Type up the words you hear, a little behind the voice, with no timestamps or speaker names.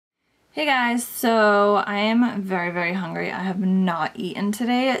Hey guys, so I am very hungry. I have not eaten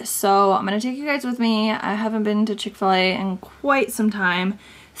today, so I'm gonna take you guys with me. I haven't been to Chick-fil-A in quite some time,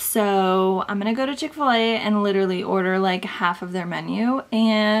 so I'm gonna go to Chick-fil-A and literally order like half of their menu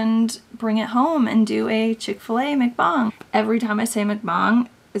and bring it home and do a Chick-fil-A Mukbang. Every time I say Mukbang,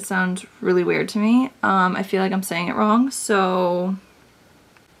 it sounds really weird to me. I feel like I'm saying it wrong, so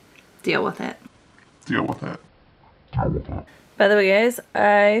deal with it. Deal with it. By the way guys,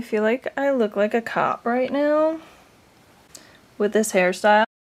 I feel like I look like a cop right now with this hairstyle.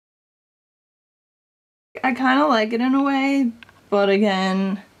 I kind of like it in a way, but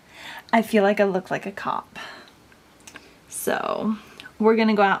again, I feel like I look like a cop. So we're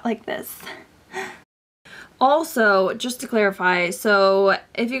gonna go out like this. Also, just to clarify, so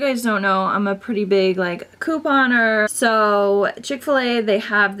if you guys don't know, I'm a pretty big like couponer. So Chick-fil-A, they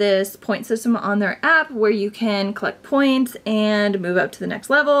have this point system on their app where you can collect points and move up to the next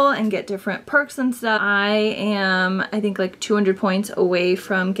level and get different perks and stuff. I am, I think like 200 points away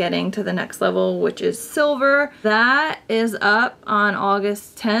from getting to the next level, which is silver. That is up on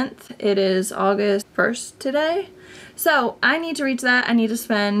August 10th. It is August 1st today. So I need to reach that. I need to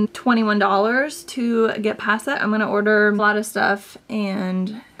spend $21 to get past that. I'm gonna order a lot of stuff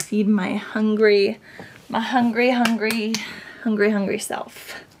and feed my hungry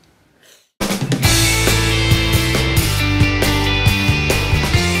self.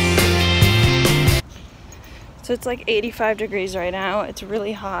 So it's like 85 degrees right now. It's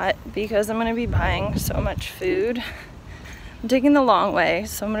really hot because I'm gonna be buying so much food. I'm taking the long way,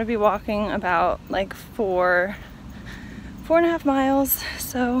 so I'm gonna be walking about like 4.5 miles,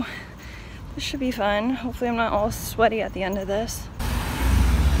 so this should be fun. Hopefully I'm not all sweaty at the end of this.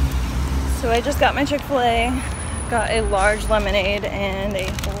 So I just got my Chick-fil-A, got a large lemonade and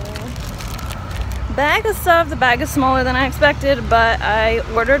a whole bag of stuff. The bag is smaller than I expected, but I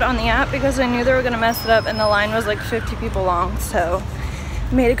ordered on the app because I knew they were gonna mess it up and the line was like 50 people long, so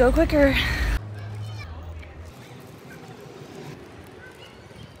I made it go quicker.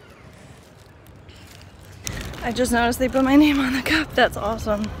 I just noticed they put my name on the cup. That's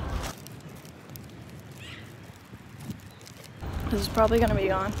awesome. This is probably gonna be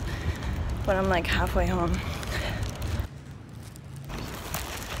gone when I'm like halfway home.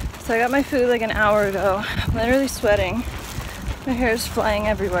 So I got my food like an hour ago. I'm literally sweating. My hair is flying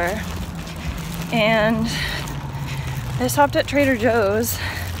everywhere. And I stopped at Trader Joe's.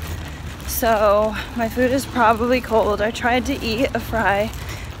 So my food is probably cold. I tried to eat a fry.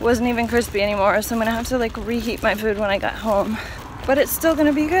 Wasn't even crispy anymore, so I'm gonna have to like reheat my food when I got home. But it's still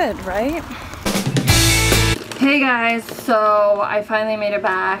gonna be good, right? Hey guys, so I finally made it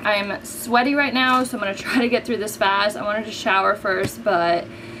back. I'm sweaty right now, so I'm gonna try to get through this fast. I wanted to shower first, but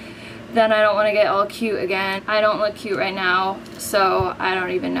then I don't wanna get all cute again. I don't look cute right now, so I don't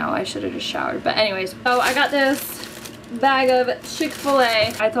even know. I should have just showered. But anyways, so I got this bag of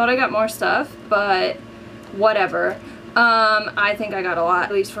Chick-fil-A. I thought I got more stuff, but whatever. I think I got a lot,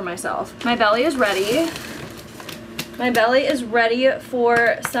 at least for myself. My belly is ready. My belly is ready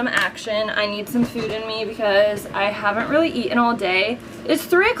for some action. I need some food in me because I haven't really eaten all day. It's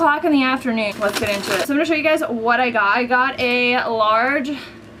 3 o'clock in the afternoon. Let's get into it. So I'm gonna show you guys what I got. I got a large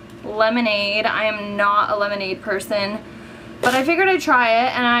lemonade. I am not a lemonade person, but I figured I'd try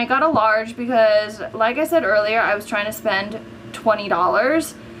it, and I got a large because, like I said earlier, I was trying to spend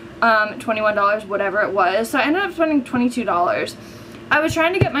 $20. $21, whatever it was. So I ended up spending $22. I was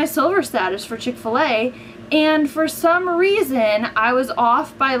trying to get my silver status for Chick-fil-A, and for some reason I was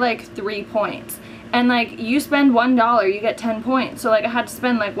off by like 3 points. And like, you spend $1, you get 10 points. So like, I had to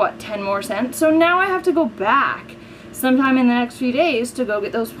spend like, what, 10 more cents? So now I have to go back sometime in the next few days to go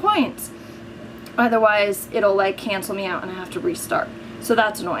get those points. Otherwise it'll like cancel me out and I have to restart. So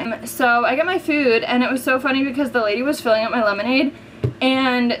that's annoying. So I get my food, and it was so funny because the lady was filling up my lemonade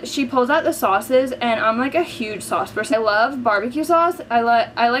and she pulls out the sauces, and I'm like a huge sauce person. I love barbecue sauce, I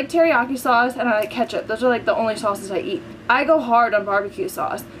like teriyaki sauce, and I like ketchup. Those are like the only sauces I eat. I go hard on barbecue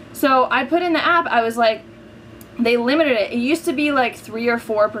sauce. So I put in the app, I was like, they limited it. It used to be like 3 or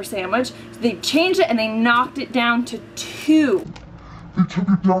 4 per sandwich. So they changed it and they knocked it down to 2. They took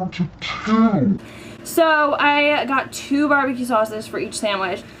it down to 2. So I got 2 barbecue sauces for each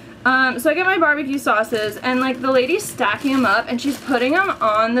sandwich. So I get my barbecue sauces, and like the lady's stacking them up and she's putting them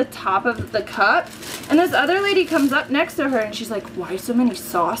on the top of the cup, and this other lady comes up next to her and she's like, why so many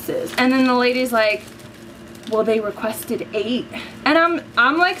sauces? And then the lady's like, well, they requested 8. And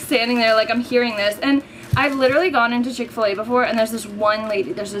I'm like standing there like I'm hearing this, and I've literally gone into Chick-fil-A before, and there's this one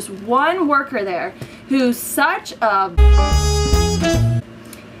lady, there's this one worker there who's such a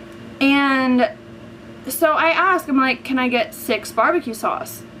and so I asked, I'm like, can I get 6 barbecue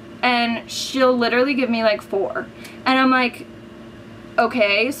sauce? and she'll literally give me like 4. And I'm like,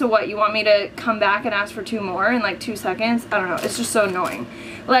 okay, so what, you want me to come back and ask for 2 more in like 2 seconds? I don't know, it's just so annoying.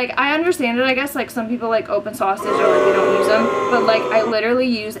 Like, I understand it, I guess, like some people like open sausage or like they don't use them, but like I literally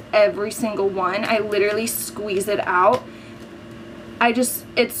use every single one. I literally squeeze it out.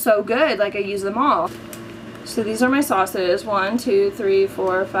 It's so good, like I use them all. So these are my sauces, 1, 2, 3,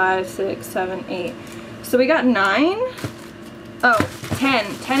 4, 5, 6, 7, 8. So we got 9. Oh,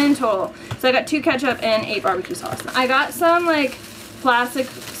 10 in total. So I got 2 ketchup and 8 barbecue sauce. I got some like plastic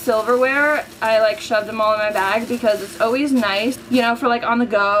silverware. I like shoved them all in my bag because it's always nice, you know, for like on the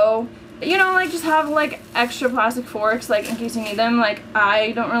go. You know, like just have like extra plastic forks like in case you need them. Like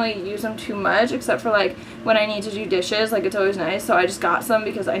I don't really use them too much except for like when I need to do dishes. Like it's always nice, so I just got some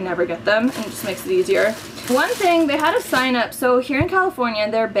because I never get them and it just makes it easier. One thing, they had a sign up, so here in California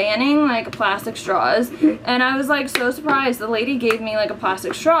they're banning like plastic straws, and I was like so surprised. The lady gave me like a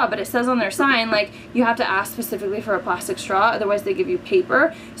plastic straw, but it says on their sign like you have to ask specifically for a plastic straw, otherwise they give you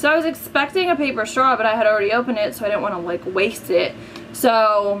paper. So I was expecting a paper straw, but I had already opened it, so I didn't want to like waste it,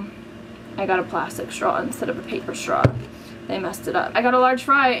 so I got a plastic straw instead of a paper straw. They messed it up. I got a large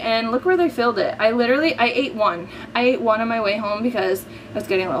fry and look where they filled it. I ate one. I ate one on my way home because I was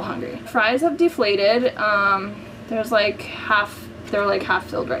getting a little hungry. Fries have deflated. There's like they're like half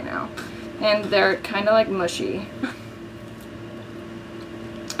filled right now. And they're kind of like mushy.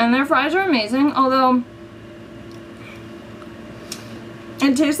 And their fries are amazing, although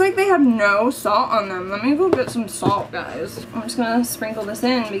it tastes like they have no salt on them. Let me go get some salt, guys. I'm just gonna sprinkle this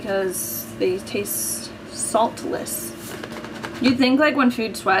in because they taste saltless. You'd think like when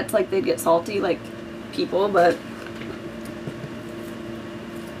food sweats, like they'd get salty like people, but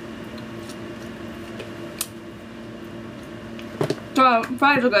so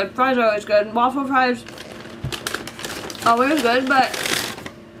fries are good. Fries are always good. Waffle fries, always good, but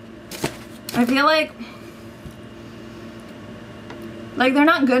I feel like they're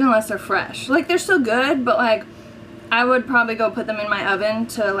not good unless they're fresh. Like they're still good, but like I would probably go put them in my oven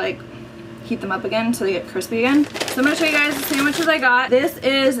to like heat them up again so they get crispy again. So I'm gonna show you guys the sandwiches I got. This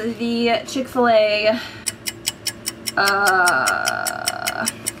is the Chick-fil-a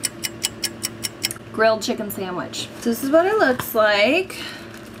grilled chicken sandwich. So this is what it looks like.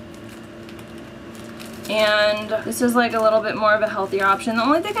 And this is like a little bit more of a healthier option. The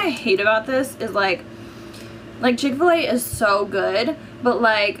only thing I hate about this is like Chick-fil-a is so good, but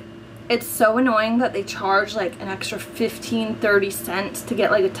like it's so annoying that they charge like an extra 15-30 cents to get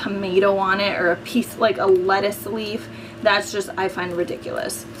like a tomato on it or a piece, like a lettuce leaf. That's just, I find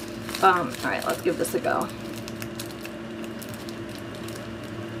ridiculous. Alright, let's give this a go.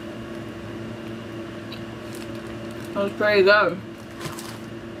 That was pretty good.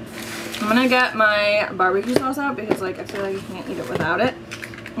 I'm gonna get my barbecue sauce out because like I feel like you can't eat it without it.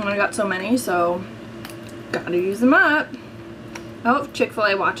 And I got so many, so gotta use them up. I hope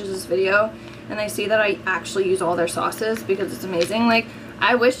Chick-fil-A watches this video and they see that I actually use all their sauces because it's amazing. Like,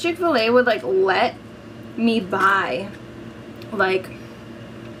 I wish Chick-fil-A would like let me buy like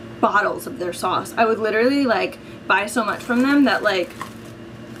bottles of their sauce. I would literally like buy so much from them that like,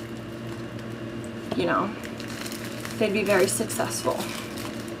 you know, they'd be very successful.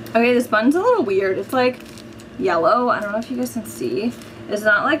 Okay, this bun's a little weird. It's like yellow. I don't know if you guys can see. It's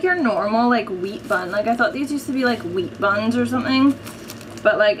not like your normal like wheat bun. Like I thought these used to be like wheat buns or something,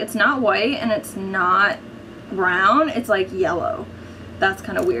 but like it's not white and it's not brown. It's like yellow. That's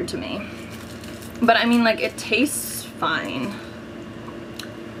kind of weird to me. But I mean, like it tastes fine.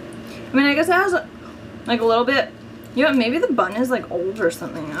 I mean, I guess it has like a little bit, you know, maybe the bun is like old or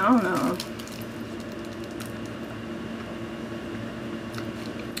something. I don't know.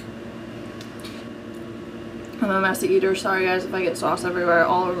 I'm a messy eater. Sorry guys if I get sauce everywhere,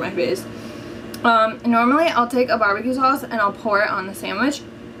 all over my face. Normally I'll take a barbecue sauce and I'll pour it on the sandwich,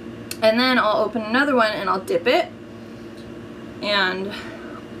 and then I'll open another one and I'll dip it, and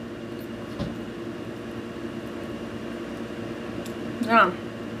yeah,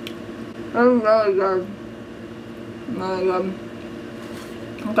 that's really good. Really good.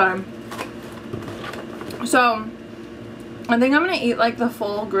 Okay, so I think I'm gonna eat like the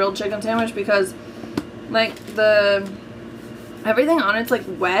full grilled chicken sandwich because like everything on it's like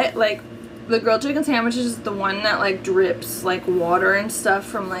wet. Like the grilled chicken sandwich is the one that like drips like water and stuff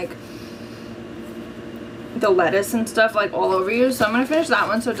from like the lettuce and stuff like all over you. So I'm gonna finish that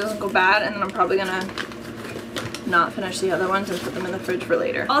one so it doesn't go bad, and then I'm probably gonna not finish the other ones and put them in the fridge for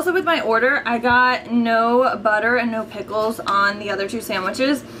later. Also with my order, I got no butter and no pickles on the other 2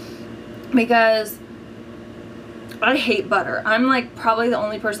 sandwiches because I hate butter. I'm like probably the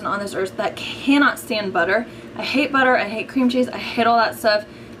only person on this earth that cannot stand butter. I hate butter, I hate cream cheese, I hate all that stuff.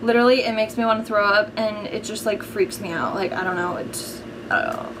 Literally, it makes me want to throw up, and it just like freaks me out. Like, I don't know,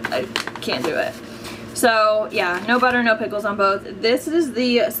 I can't do it. So yeah, no butter, no pickles on both. This is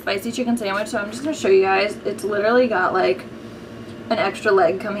the spicy chicken sandwich, so I'm just gonna show you guys. It's literally got like an extra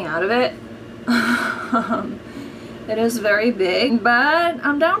leg coming out of it. It is very big, but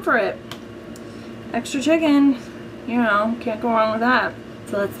I'm down for it. Extra chicken, you know, can't go wrong with that.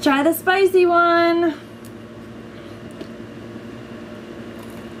 So let's try the spicy one.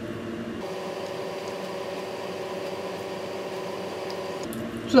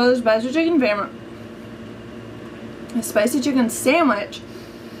 So the spicy chicken sandwich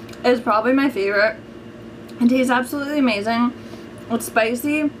is probably my favorite. It tastes absolutely amazing. It's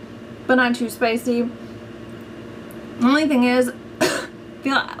spicy, but not too spicy. The only thing is, I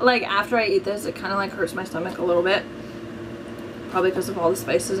feel like after I eat this, it kind of like hurts my stomach a little bit. Probably because of all the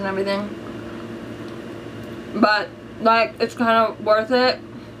spices and everything. But like, it's kind of worth it,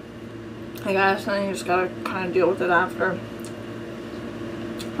 I guess, and you just gotta kind of deal with it after.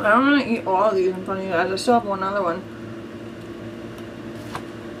 I don't want to eat all of these in front of you guys. I still have one other one.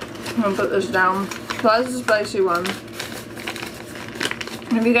 I'm gonna put this down. So that's the spicy one.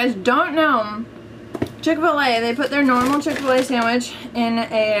 And if you guys don't know, Chick-fil-A, they put their normal Chick-fil-A sandwich in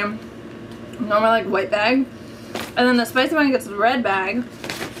a normal like white bag. And then the spicy one gets the red bag.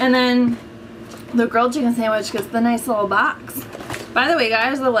 And then the grilled chicken sandwich gets the nice little box. By the way,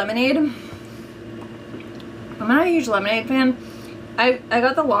 guys, the lemonade. I'm not a huge lemonade fan. I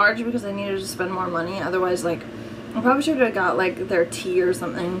got the large because I needed to spend more money. Otherwise, like, I probably should have got like their tea or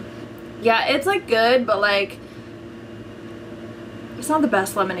something. Yeah, it's like good, but like, it's not the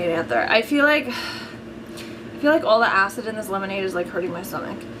best lemonade out there. I feel like all the acid in this lemonade is like hurting my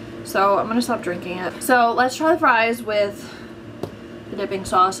stomach. So I'm gonna stop drinking it. So let's try the fries with the dipping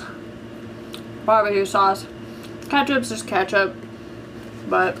sauce. Barbecue sauce. Ketchup's just ketchup.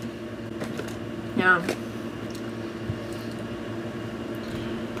 But yeah.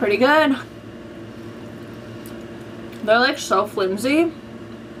 Pretty good. They're like so flimsy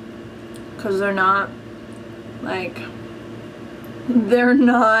because they're not like they're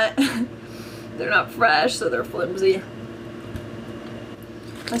not fresh, so they're flimsy.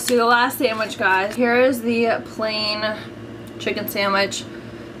 Let's do the last sandwich, guys. Here is the plain chicken sandwich.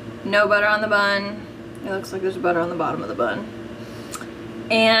 No butter on the bun. It looks like there's butter on the bottom of the bun.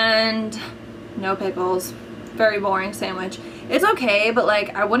 And no pickles. Very boring sandwich. It's okay, but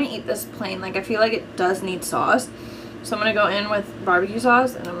like I wouldn't eat this plain. Like I feel like it does need sauce. So I'm gonna go in with barbecue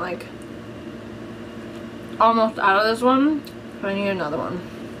sauce, and I'm like almost out of this one, but I need another one.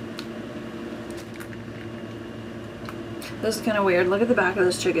 This is kind of weird. Look at the back of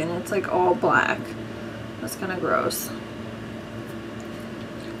this chicken. It's like all black. That's kind of gross.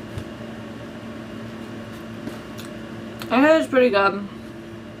 I heard it's pretty good.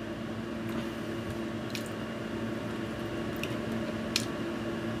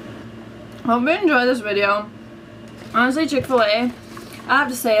 Hope you enjoyed this video. Honestly, Chick-fil-A, I have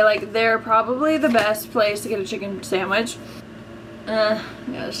to say, like, they're probably the best place to get a chicken sandwich. I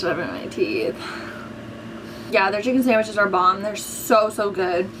gotta shove it in my teeth. Yeah, their chicken sandwiches are bomb. They're so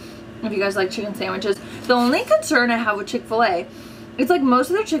good. If you guys like chicken sandwiches. The only concern I have with Chick-fil-A, it's like most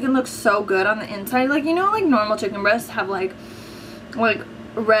of their chicken looks so good on the inside. Like, you know, like normal chicken breasts have like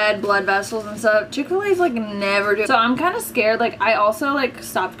red blood vessels and stuff. Chick-fil-A's like never do. So I'm kind of scared. Like I also like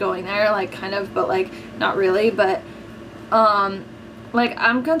stopped going there, like kind of, but like not really. But like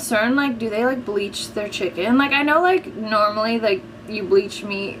I'm concerned, like do they like bleach their chicken? Like I know like normally like you bleach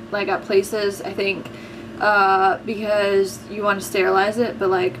meat like at places, I think because you want to sterilize it, but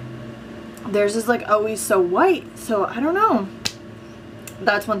like theirs is like always so white. So I don't know.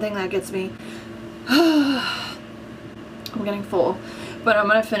 That's one thing that gets me. I'm getting full. But I'm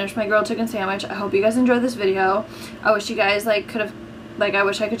gonna finish my grilled chicken sandwich. I hope you guys enjoyed this video. I wish you guys like could have, like I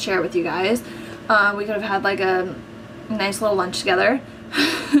wish I could share it with you guys. We could have had like a nice little lunch together.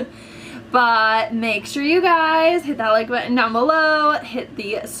 But make sure you guys hit that like button down below. Hit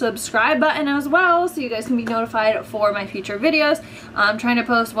the subscribe button as well so you guys can be notified for my future videos. I'm trying to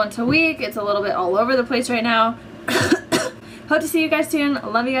post once a week. It's a little bit all over the place right now. Hope to see you guys soon.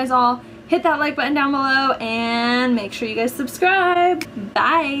 Love you guys all. Hit that like button down below and make sure you guys subscribe.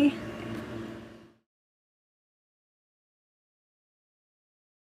 Bye.